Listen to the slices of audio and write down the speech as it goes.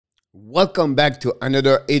Welcome back to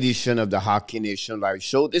another edition of the Hockey Nation Live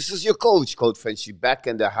Show. This is your coach Frenchy, back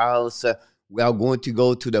in the house. We are going to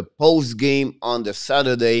go to the post game on the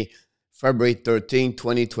Saturday, February 13,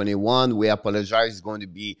 2021. We apologize, it's going to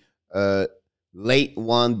be a late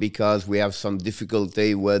one because we have some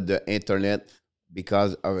difficulty with the internet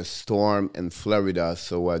because of a storm in Florida.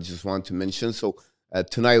 So I just want to mention. So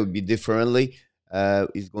tonight will be differently.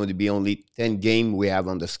 It's going to be only 10 game we have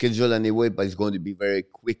on the schedule anyway, but it's going to be very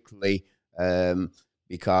quickly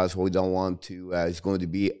because we don't want to. It's going to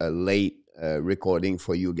be a late recording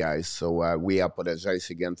for you guys, so we apologize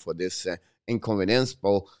again for this inconvenience.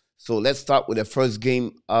 So let's start with the first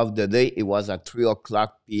game of the day. It was at 3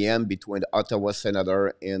 o'clock p.m. between the Ottawa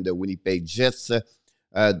Senator and the Winnipeg Jets.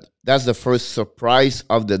 That's the first surprise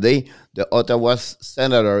of the day. The Ottawa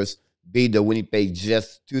Senators beat the Winnipeg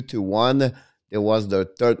Jets 2-1. It was their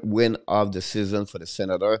third win of the season for the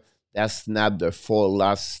Senator. That snapped their four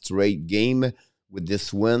last straight game with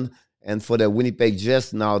this win. And for the Winnipeg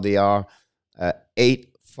Jets, now they are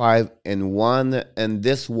 8-5-1. And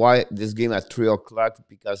this game at 3 o'clock,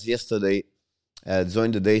 because yesterday,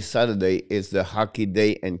 during the day, Saturday, is the hockey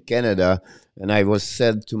day in Canada. And I was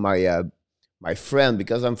said to my friend,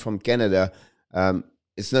 because I'm from Canada,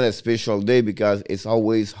 it's not a special day because it's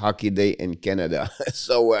always hockey day in Canada.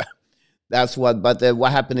 So that's what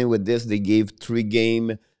happening with this? They gave 3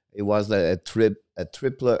 game. It was a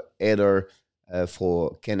triple header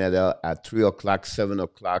for Canada at 3 o'clock, 7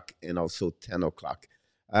 o'clock, and also 10 o'clock.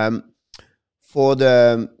 For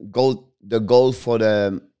the goal for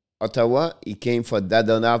the Ottawa, it came for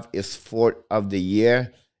Dadonov, his fourth of the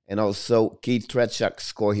year, and also Keith Trechak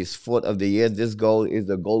scored his fourth of the year. This goal is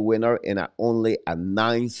the goal winner, and only a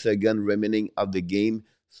 9 second remaining of the game.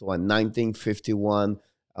 So a 1951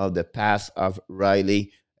 of the pass of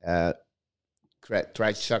Riley.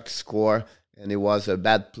 Trechak score, and it was a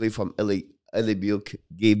bad play from Elibuke,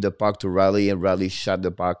 gave the puck to Riley, and Riley shot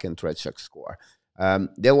the puck, and Trechak score.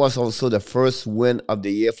 There was also the first win of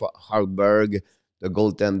the year for Hartberg, the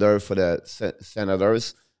goaltender for the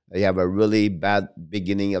Senators. They have a really bad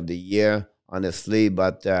beginning of the year, honestly,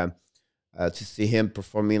 but to see him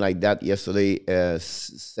performing like that yesterday,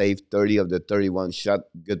 saved 30 of the 31 shot.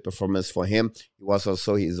 Good performance for him. It was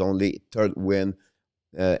also his only third win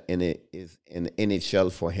in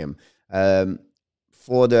NHL for him.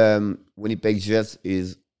 For the Winnipeg Jets,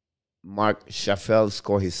 is Mark Schaffel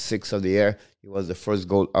scored his sixth of the year. It was the first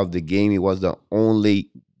goal of the game. It was the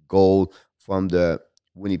only goal from the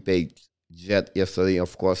Winnipeg Jet yesterday.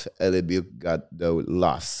 Of course, Elibuke got the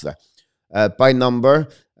loss. By number,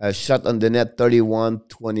 shot on the net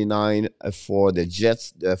 31-29 for the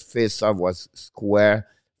Jets. The face-off was square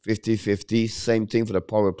 50-50. Same thing for the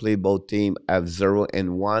power play. Both teams have 0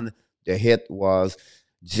 and 1. The hit was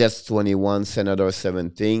Jets 21, Senator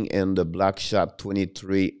 17, and the block shot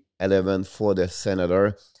 23-11 for the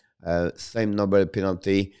Senator. Same number of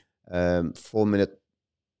penalty, 4-minute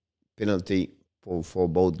penalty for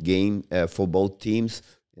both teams.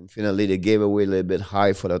 And finally, they gave away a little bit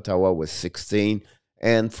high for Ottawa with 16,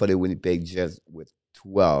 and for the Winnipeg Jets with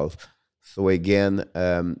 12. So again,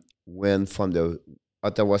 win from the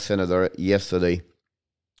Ottawa Senator yesterday,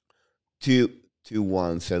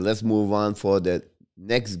 2-1. So let's move on for the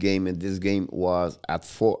next game, and this game was at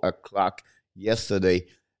 4 o'clock yesterday.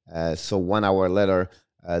 So 1 hour later,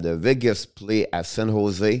 the Vegas play at San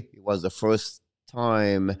Jose. It was the first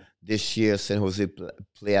time this year San Jose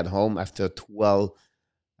play at home after 12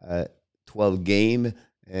 game,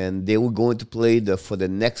 and they were going to play for the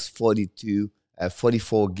next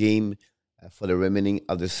 44 game for the remaining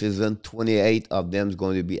of the season. 28 of them is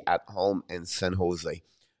going to be at home in San Jose.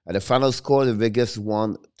 The final score, the Vegas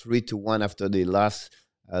won 3-1 after they lost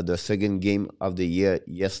the second game of the year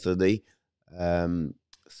yesterday.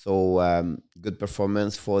 So good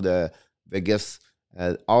performance for the Vegas.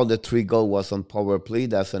 All the 3 goals was on power play.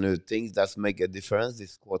 That's another thing that's make a difference. They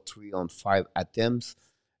scored 3 on 5 attempts.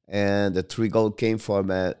 And the 3 goals came from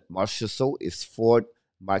Marchessault, his fourth,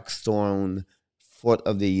 Mike Stone, fourth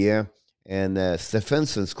of the year. And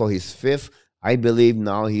Stephenson scored his fifth. I believe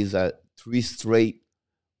now he's at 3 straight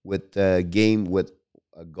with a game with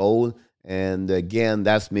a goal. And again,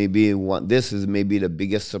 this is maybe the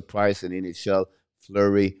biggest surprise in NHL.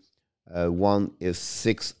 Fleury won his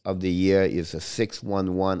 6th of the year. Is a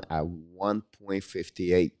 6-1-1 at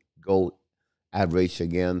 1.58 goal average.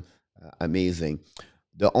 Again, amazing.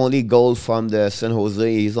 The only goal from the San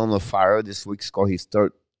Jose, he's on the fire this week, scored his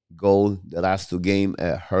third goal the last 2 games,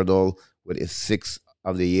 Hurdle with his 6th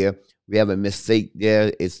of the year. We have a mistake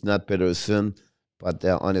there. It's not Peterson, but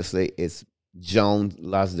honestly, it's Jones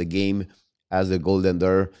lost the game as a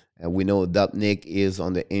goaltender, and we know Dubnik is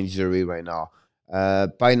on the injury right now.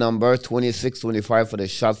 Pie number 26-25 for the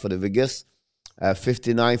shot for the Vegas.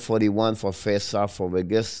 59-41 for face-off for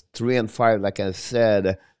Vegas. 3 and 5, like I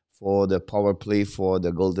said, for the power play for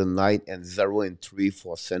the Golden Knight, and 0 and 3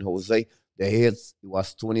 for San Jose. The hits, it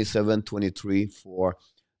was 27-23 for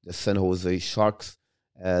the San Jose Sharks.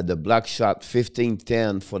 The black shot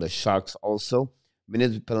 15-10 for the Sharks also.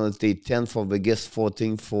 Minute penalty 10 for Vegas,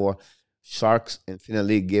 14 for Sharks, and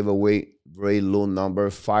finally gave away very low number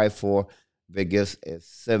 5 for Vegas and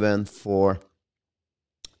 7 for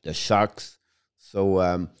the Sharks. So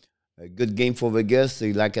a good game for Vegas.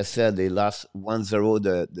 Like I said, they lost 1-0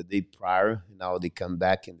 the day prior. Now they come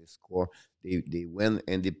back and they score. They win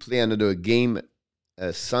and they play another game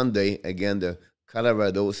Sunday. Again, the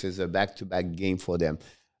Colorados is a back-to-back game for them.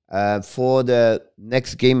 For the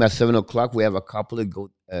next game at 7 o'clock, we have a couple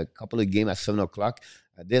of games at 7 o'clock.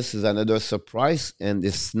 This is another surprise, and they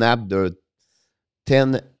snapped their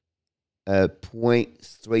 10 point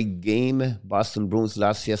straight game. Boston Bruins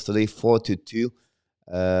lost yesterday 4-2.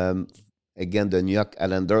 Um, Again, the New York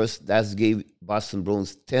Islanders. That gave Boston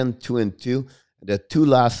Bruins 10-2-2. The two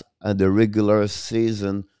last the regular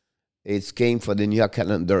season, it came for the New York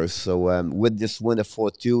Islanders. So with this win of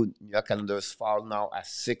 4-2, New York Islanders fall now at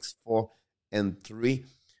 6-4-3.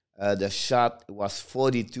 The shot was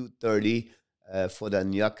 42-30 for the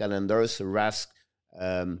New York Islanders. Rask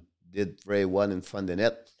did very well in front of the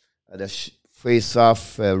net. The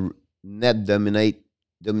face-off net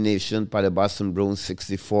domination by the Boston Bruins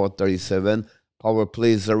 64-37. Power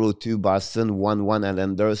play 0-2 Boston, 1-1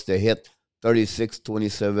 Islanders. They hit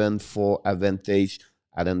 36-27 for advantage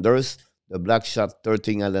Islanders. The black shot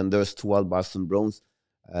 13 Islanders, 12 Boston Bruins.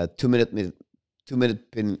 2 minute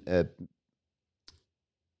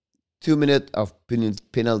of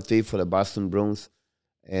penalty for the Boston Bruins,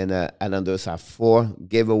 and Islanders have 4.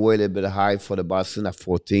 Gave away a little bit high for the Boston at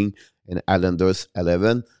 14 and Islanders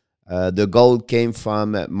 11. The goal came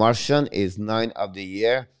from Marchand, is 9 of the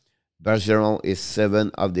year. Bergeron is 7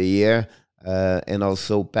 of the year. And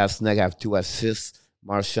also Pasternak have 2 assists.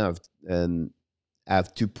 Marchand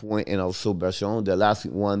have 2 points, and also Bergeron. The last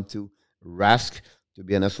one to Rask, to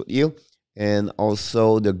be honest with you. And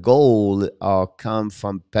also the goal come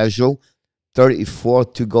from Peugeot. 34,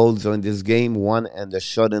 2 goals in this game, 1 and the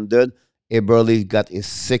shot ended. Eberle got his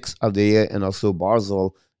 6th of the year, and also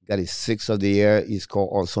Barzal got his 6th of the year. He scored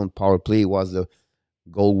also on power play. He was the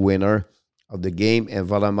goal winner of the game. And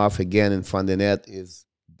Varlamov again in front of the net is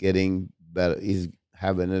getting better. He's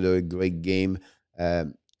having another great game.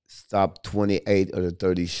 Stopped 28 of the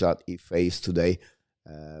 30 shot he faced today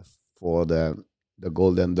for the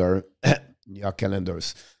Golden New York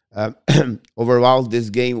Islanders. Overall, this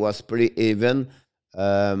game was pretty even.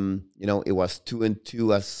 It was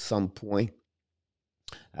 2-2 at some point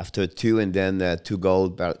after 2, and then 2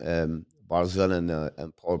 goals. Barzal and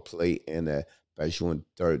power play in Peugeot in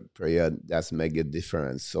third period. That's make a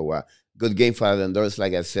difference. So good game for Islanders.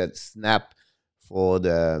 Like I said, snap for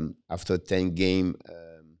the after 10 game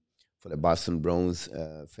for the Boston Bruins.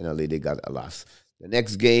 Finally, they got a loss. The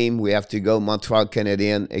next game, we have to go Montreal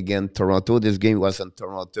Canadiens against Toronto. This game was in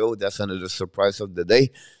Toronto. That's another surprise of the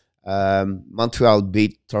day. Montreal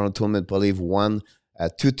beat Toronto Maple Leaf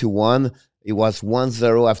 2-1. It was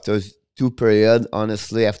 1-0 after 2 periods.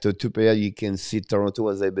 Honestly, after 2 periods, you can see Toronto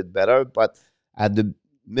was a bit better. But at the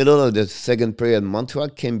middle of the second period, Montreal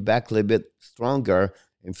came back a little bit stronger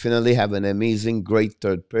and finally have an amazing, great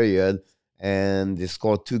third period. And they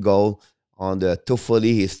scored 2 goals on the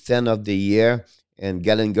Toffoli. He's 10 of the year. And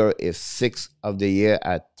Gallagher is 6th of the year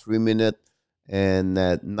at 3 minutes and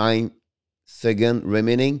 9 seconds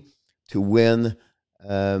remaining to win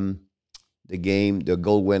the game, the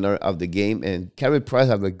goal winner of the game. And Carey Price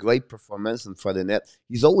have a great performance in front of the net.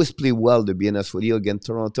 He's always played well, to be honest with you, against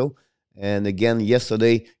Toronto. And again,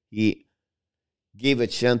 yesterday, he gave a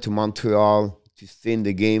chance to Montreal to stay in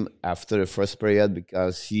the game after the first period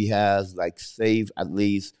because he has saved at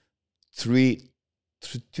least 2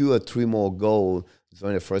 or 3 more goals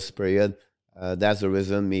during the first period. That's the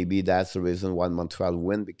reason why Montreal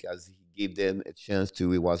win, because he gave them a chance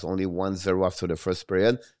to. It was only 1-0 after the first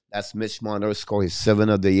period. That's Mitch Marner scored his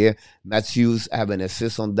 7th of the year. Matthews have an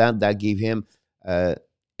assist on that. That gave him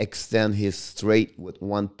extend his straight with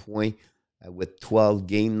 1 point with 12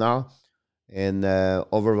 game now. And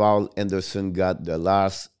overall, Anderson got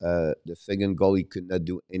the second goal. He could not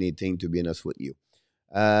do anything, to be honest with you.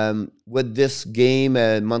 With this game,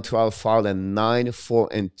 Montreal fall at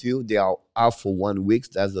 9-4-2. They are out for 1 week.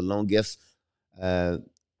 That's the longest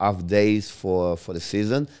off days for the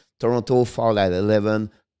season. Toronto fall at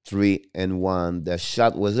 11-3-1. The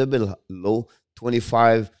shot was a bit low,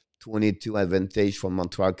 25 22 advantage for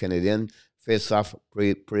Montreal Canadiens. Face off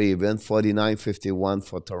pretty even, 49-51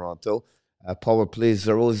 for Toronto. Power play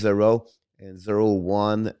 0-0 and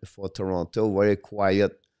 0-1 for Toronto. Very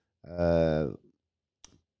quiet uh,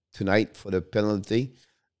 tonight for the penalty,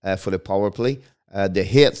 for the power play. The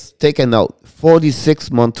hits taken out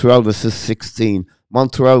 46 Montreal versus 16.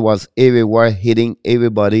 Montreal was everywhere, hitting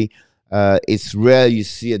everybody. It's rare you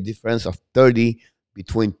see a difference of 30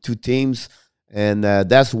 between two teams, and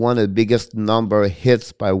that's one of the biggest number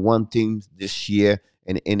hits by one team this year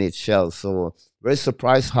in NHL. So very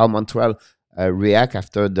surprised how Montreal react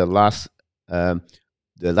after um,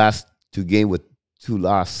 the last two game with two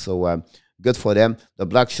loss. So good for them. The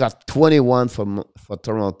Black shot 21 for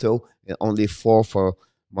Toronto and only 4 for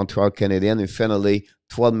Montreal Canadiens. And finally,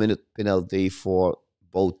 12-minute penalty for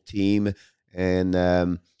both team. And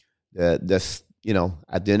at the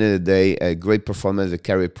end of the day, a great performance. The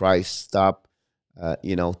Carey Price stop,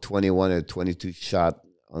 21 and 22 shot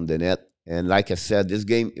on the net. And like I said, this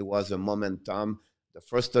game, it was a momentum. The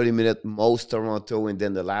first 30 minutes, most Toronto, and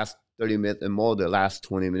then the last 30 minutes and more the last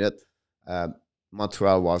 20 minutes. Uh,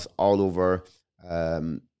 Montreal was all over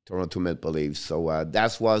Toronto Maple Leafs. So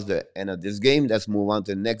that was the end of this game. Let's move on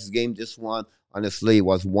to the next game. This one, honestly,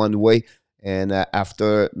 was one way. And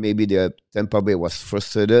after maybe the Tampa Bay was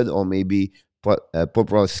frustrated, or maybe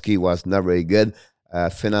Poprovsky was not very good.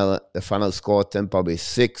 The final score: Tampa Bay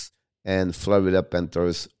 6 and Florida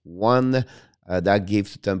Panthers 1. That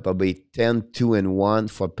gives Tampa Bay 10-2-1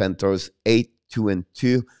 for Panthers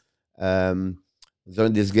 8-2-2.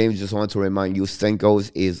 During this game, just want to remind you,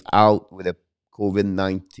 Stamkos is out with a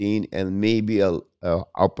COVID-19 and maybe a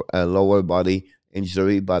lower body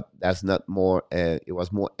injury, but that's not more. It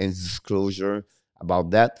was more disclosure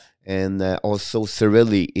about that. And also,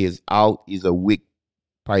 Cirelli is out. He's a week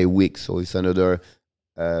by week, so it's another,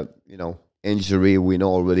 injury. We know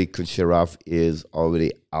already Kucherov is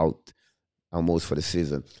already out almost for the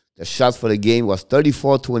season. The shots for the game was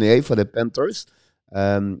 34-28 for the Panthers.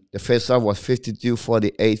 The faceoff was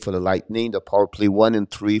 52-48 for the Lightning. The power play 1 and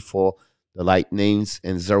 3 for the Lightnings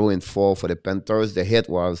and 0 and 4 for the Panthers. The hit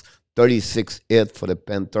was 36 hit for the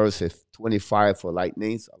Panthers, 25 for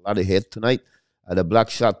Lightnings. A lot of hit tonight. The block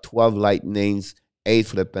shot 12 Lightnings, 8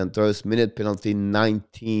 for the Panthers. Minute penalty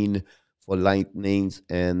 19 for Lightnings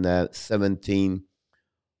and 17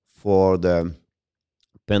 for the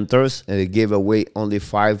Panthers. And they gave away only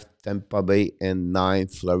 5 Tampa Bay and 9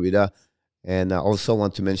 Florida. And I also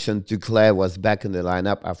want to mention Duclair was back in the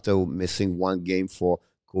lineup after missing one game for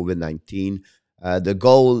COVID-19. The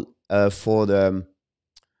goal for the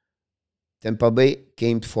Tampa Bay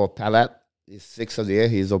came for Palat. He's 6th of the year.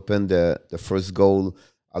 He's opened the first goal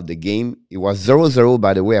of the game. It was 0-0,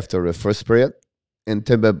 by the way, after the first period. And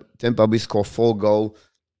Tampa Bay scored 4 goals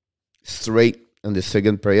straight in the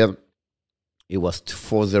second period. It was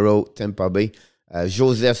 4-0 Tampa Bay.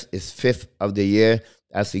 Joseph is 5th of the year,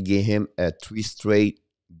 as he gave him a 3 straight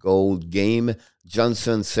goal game.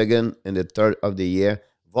 Johnson second and the third of the year.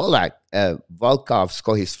 Volkov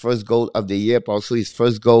scored his first goal of the year, but also his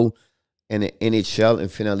first goal in the NHL.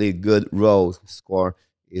 And finally, Good Rose scored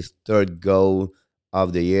his third goal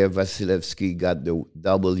of the year. Vasilevsky got the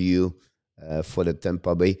W for the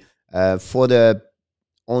Tampa Bay. For the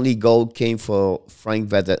only goal came for Frank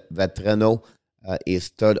Vatrano, his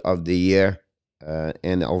third of the year.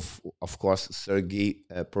 And of course, Sergei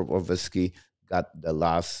Propovsky got the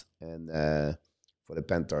last and for the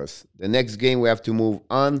Panthers. The next game we have to move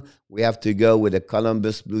on. We have to go with the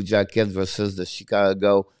Columbus Blue Jackets versus the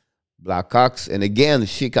Chicago Blackhawks. And again,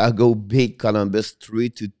 Chicago beat Columbus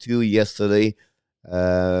 3-2 yesterday.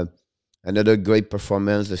 Another great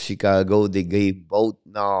performance. The Chicago, they gave both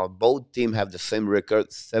teams have the same record,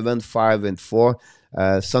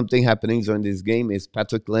 7-5-4. Something happening during this game is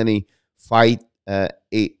Patrick Lenny fight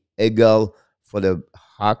Eagle for the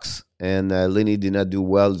Hawks, and Lenny did not do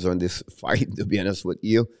well during this fight, to be honest with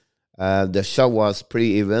you. The shot was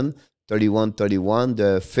pretty even, 31-31.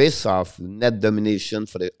 The face-off net domination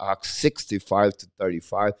for the Hawks,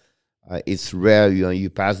 65-35. It's rare, you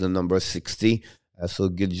pass the number 60. So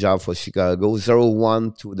good job for Chicago.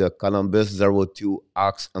 0-1 to the Columbus, 0-2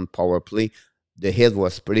 Hawks on power play. The hit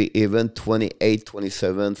was pretty even,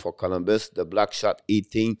 28-27 for Columbus. The block shot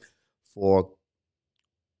 18 for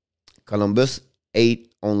Columbus,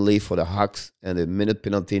 8 only for the Hawks, and the minute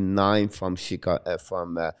penalty 9 from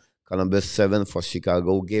Columbus, 7 for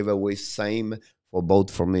Chicago. Gave away same for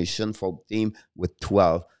both formation for team with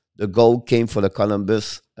 12. The goal came for the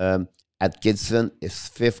Columbus. Atkinson is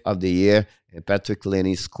 5th of the year, and Patrick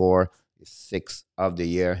Lenny score is 6th of the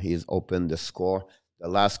year. He's opened the score. The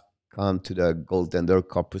last come to the goaltender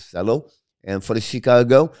Corpusalo. And for the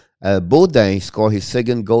Chicago, Baudin scored his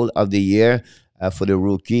second goal of the year for the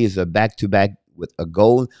rookie. Is a back-to-back with a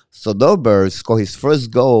goal. Soderbergh scored his first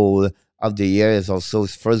goal of the year. Is also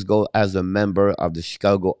his first goal as a member of the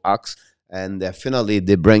Chicago Ox. And finally,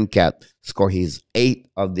 the Brinkat scored his eighth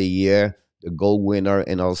of the year, the goal winner.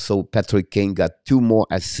 And also Patrick Kane got two more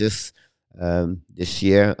assists this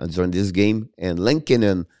year during this game. And Lincoln,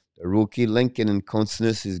 the rookie, Lincoln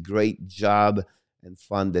continues his great job and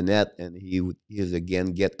fund the net, and he is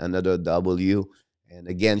again get another W. And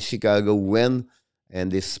again, Chicago win,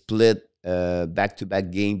 and they split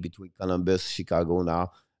back-to-back game between Columbus, Chicago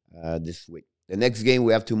now this week. The next game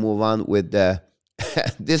we have to move on with the.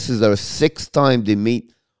 This is our sixth time they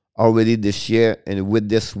meet already this year, and with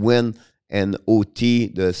this win and OT,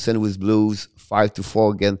 the St. Louis Blues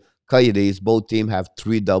 5-4 again. Coyotes, both teams have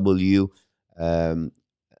 3W. Um,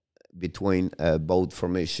 between both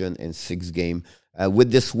formation and six game.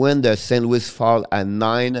 With this win, the St. Louis fall at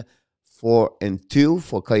 9-4-2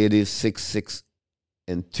 for Coyotes 6-6-2.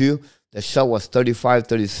 The shot was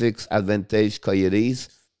 35-36 advantage Coyotes.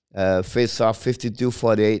 Face off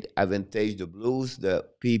 52-48 advantage the Blues. The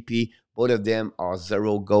PP, both of them are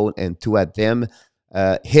 0 goal and 2 attempt.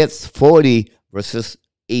 Hits 40 versus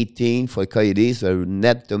 18 for Coyotes. A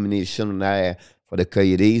net domination for the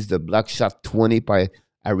Coyotes. The block shot 20 by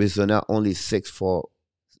Arizona, only 6 for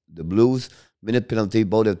the Blues. Minute penalty,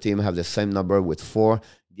 both of teams have the same number with 4.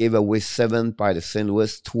 Gave away 7 by the St.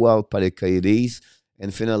 Louis, 12 by the Coyotes.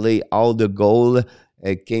 And finally, all the goal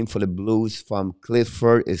came for the Blues from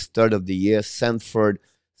Clifford, is third of the year. Sanford,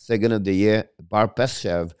 second of the year.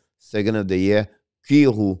 Barpeshev, second of the year.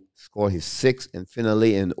 Kiru scored his 6th. And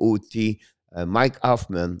finally, in OT, Mike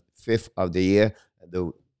Hoffman, 5th of the year.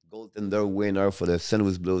 The goaltender winner for the St.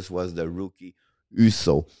 Louis Blues was the rookie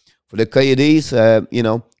Uso. For the Coyotes,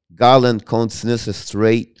 Garland continues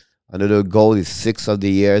straight. Another goal is 6th of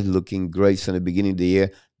the year, looking great in the beginning of the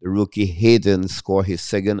year. The rookie Hayden scored his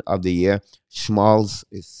 2nd of the year. Schmalz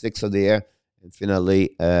is 6th of the year. And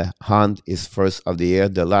finally, Hunt is 1st of the year.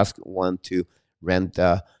 The last one to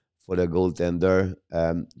Renta for the goaltender.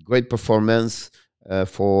 Great performance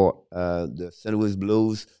for the St. Louis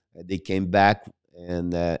Blues. They came back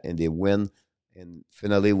and they win. And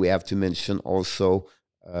finally, we have to mention also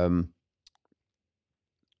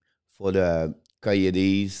for the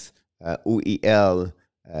Coyotes, UEL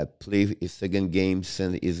played his second game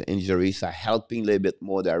since his injuries are helping a little bit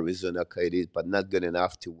more the Arizona Coyotes, but not good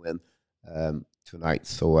enough to win tonight.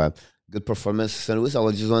 So good performance, St. Louis.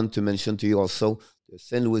 I just want to mention to you also, the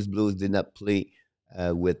St. Louis Blues did not play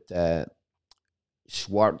with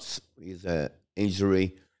Schwartz. His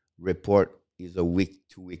injury report is a week,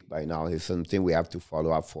 2 week by now. It's something we have to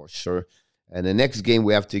follow up for sure. And the next game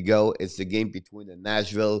we have to go is the game between the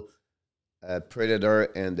Nashville Predator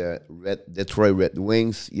and the Detroit Red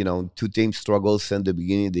Wings. Two teams struggled since the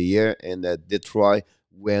beginning of the year, and Detroit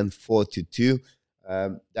went 4-2.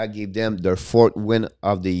 That gave them their 4th win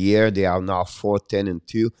of the year. They are now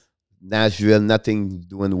 4-10-2. Nashville, nothing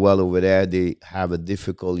doing well over there. They have a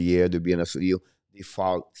difficult year, to be honest with you. They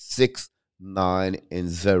fall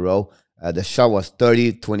 6-9-0. The shot was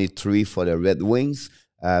 30-23 for the Red Wings.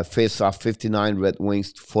 Face off 59 Red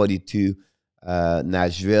Wings to 42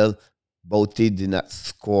 Nashville. Both teams did not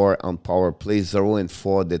score on power play.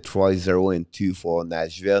 0-4 Detroit, 0-2 for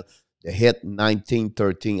Nashville. The hit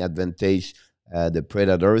 19-13 advantage the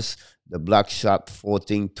Predators. The block shot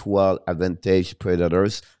 14-12 advantage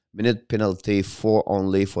Predators. Minute penalty 4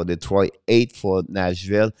 only for Detroit, 8 for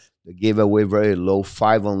Nashville. The giveaway very low,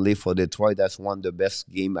 5 only for Detroit. That's one of the best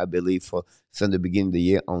game, I believe, for since the beginning of the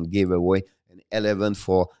year on giveaway. And 11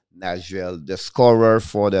 for Nashville. The scorer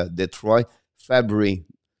for the Detroit, Fabry,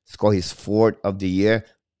 scored his 4th of the year.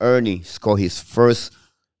 Ernie scored his 1st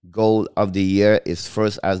goal of the year, his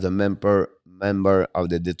first as the member of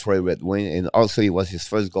the Detroit Red Wings. And also, it was his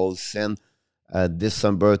first goal since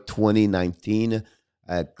December 2019.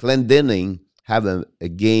 Clendening have a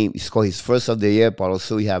game. He scored his 1st of the year, but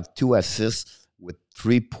also he have 2 assists with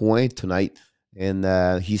 3 points tonight.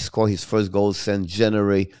 And he scored his first goal since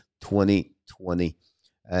January 2020.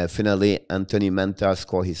 Finally, Anthony Manta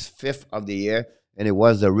scored his 5th of the year. And it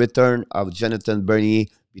was the return of Jonathan Bernier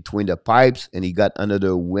between the pipes, and he got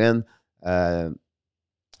another win.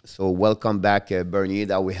 So welcome back, Bernier.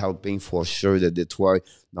 That will helping for sure the Detroit.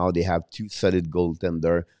 Now they have 2 solid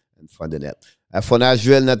goaltender in front of the net. For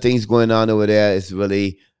Nashville, nothing's going on over there. It's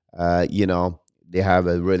really, they have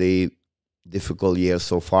a really difficult year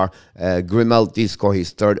so far. Grimaldi scored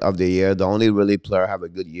his 3rd of the year. The only really player have a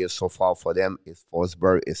good year so far for them is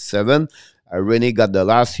Forsberg, is 7. Rennie got the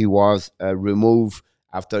last. He was removed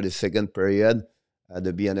after the second period,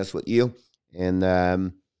 to be honest with you. And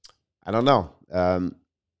I don't know. I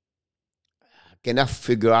cannot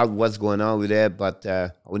figure out what's going on with that, but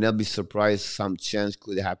I would not be surprised some change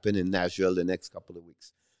could happen in Nashville the next couple of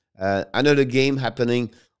weeks. Another game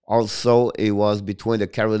happening also, it was between the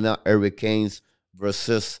Carolina Hurricanes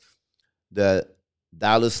versus the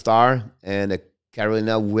Dallas Star, and the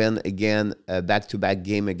Carolina win again, a back-to-back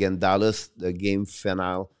game against Dallas. The game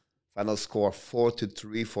final score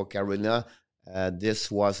 4-3 for Carolina.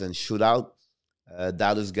 This was in shootout.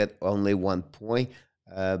 Dallas get only 1 point,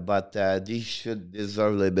 but they should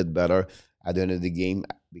deserve a little bit better at the end of the game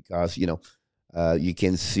because you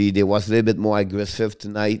can see they was a little bit more aggressive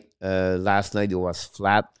tonight. Last night it was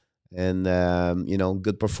flat, and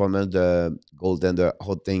good performance. The goaltender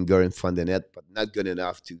Hottinger in front of the net, but not good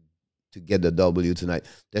enough to get the W tonight.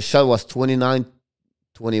 The shot was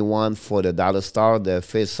 29-21 for the Dallas Star. The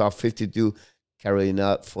face-off 52,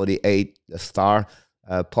 Carolina 48, the Star.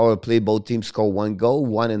 Power play, both teams score one goal,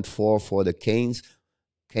 1-4 for the Kane,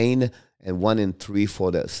 and 1-3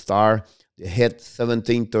 for the Star. The hit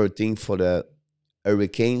 17-13 for the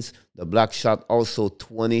Hurricanes. The block shot also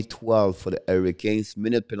 20-12 for the Hurricanes.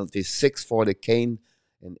 Minute penalty 6 for the Kane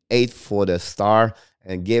and 8 for the Star,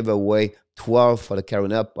 and gave away 12 for the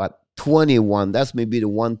Carolina, but 21. That's maybe the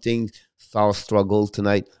one thing Star struggled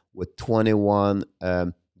tonight with 21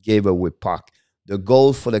 gave away puck. The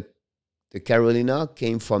goal for the Carolina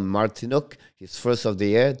came from Martinuk, his first of the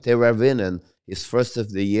year. Teravinen, his first of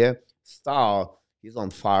the year. Star, he's on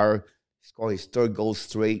fire. He scored his third goal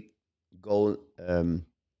straight. Goal,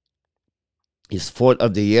 his fourth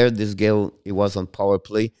of the year. This goal, it was on power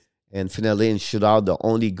play. And finally, in shootout, the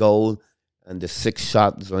only goal and the sixth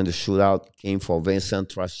shot during the shootout came for Vincent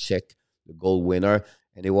Trocheck, the goal winner.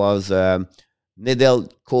 And it was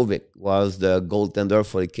Nedeljkovic was the goaltender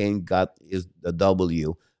for the King, got the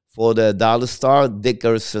W. For the Dallas Star,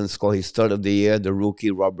 Dickerson scored his third of the year. The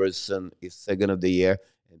rookie Robertson his second of the year.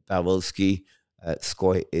 And Pavelski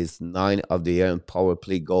scored his ninth of the year in power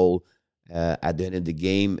play goal at the end of the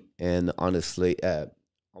game. And honestly,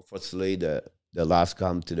 unfortunately, the last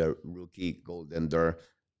come to the rookie goaltender,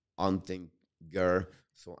 Ontinger.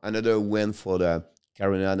 So another win for the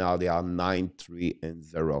Carolina. Now they are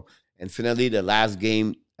 9-3-0. And finally, the last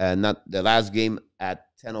game, not the last game at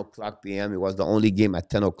 10 o'clock p.m. It was the only game at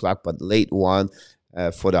 10 o'clock, but late one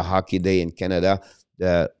for the hockey day in Canada.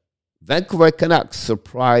 The Vancouver Canucks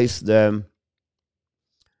surprised the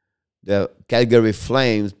Calgary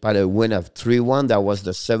Flames by the win of 3-1. That was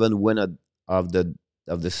the seventh win of the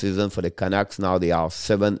season for the Canucks. Now they are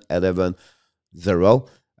 7-11-0.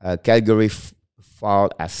 Calgary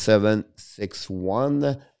fought at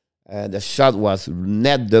 7-6-1. The shot was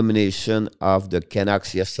net domination of the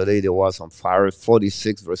Canucks yesterday. They was on fire,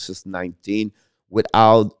 46 versus 19,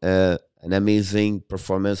 without an amazing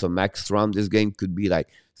performance of Max Strom. This game could be like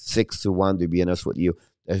 6-1, to be honest with you.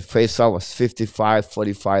 The faceoff was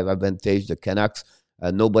 55-45 advantage. The Canucks,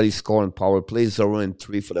 nobody scored on power play,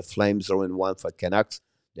 0-3 for the Flames, 0-1 for Canucks.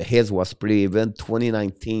 The hits was pretty even,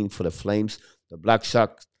 2019 for the Flames. The Black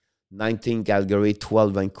Sharks, 19 Calgary,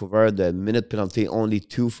 12 Vancouver. The minute penalty, only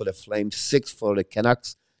 2 for the Flames, 6 for the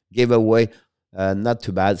Canucks. Gave away, not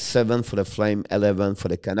too bad, 7 for the Flame, 11 for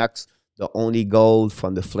the Canucks. The only goal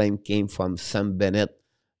from the Flame came from Sam Bennett.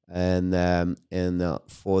 And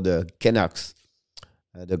for the Canucks,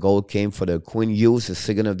 the goal came for the Quinn Hughes, the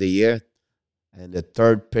second of the year. And the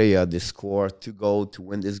third period, they scored 2 goals to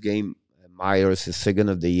win this game. Myers, his second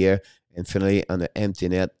of the year. And finally, on the empty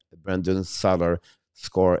net, Brandon Sutter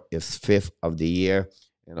scored his 5th of the year.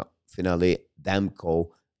 And finally, Demko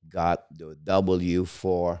got the W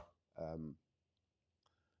for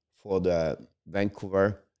the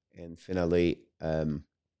Vancouver. And finally,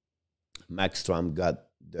 Max Strom got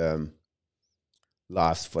the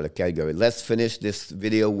loss for the Calgary. Let's finish this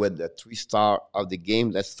video with the 3-star of the game.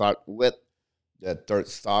 Let's start with the 3rd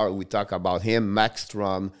star. We talk about him. Max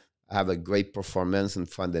Strom have a great performance in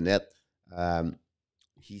front of the net.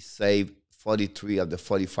 He saved 43 of the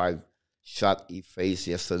 45 shot he faced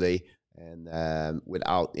yesterday. And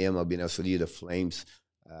without him, I'll be honest with you, the Flames,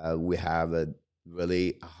 we have a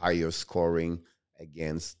really higher scoring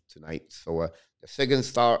against tonight. So the 2nd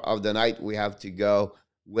star of the night, we have to go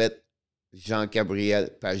with Jean-Gabriel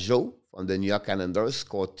Pajot from the New York Islanders.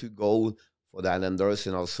 Scored 2 goals for the Islanders,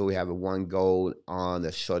 and also we have a 1 goal on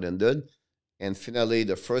the shorthanded. And finally,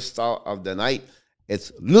 the 1st star of the night,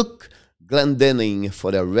 it's Luke Glendening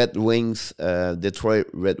for the Red Wings, Detroit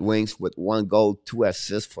Red Wings, with 1 goal, 2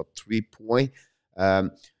 assists for 3 points.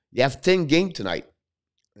 You have 10 games tonight.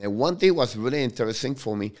 And one thing was really interesting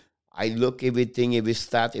for me. I look everything, every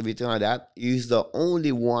stat, everything like that. He's the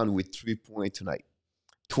only one with 3 points tonight.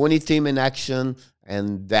 20 team in action,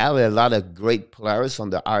 and there are a lot of great players on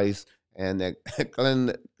the ice. And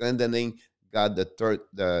Glendening got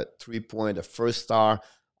the 3 point, the first star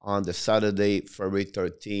on the Saturday, February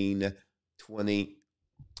 13,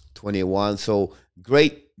 2021. So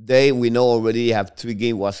great day. We know already have 3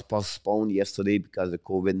 games was postponed yesterday because of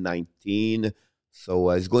COVID-19. So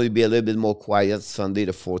it's going to be a little bit more quiet Sunday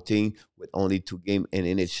the 14th with only 2 games in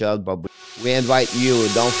NHL. But we invite you,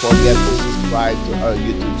 don't forget to subscribe to our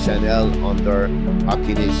YouTube channel under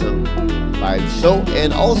Hockey Nation Live Show,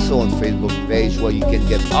 and also on Facebook page where you can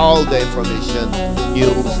get all the information,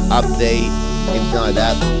 news, update, things like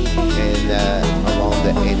that, and around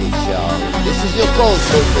the NHL. This is your coach,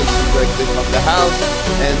 Coach Frenchy, directly from the house.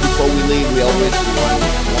 And before we leave, we always want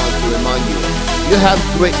to remind you, you have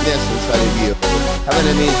greatness inside of you. Have an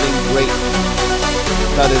amazing, great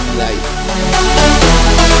Saturday night.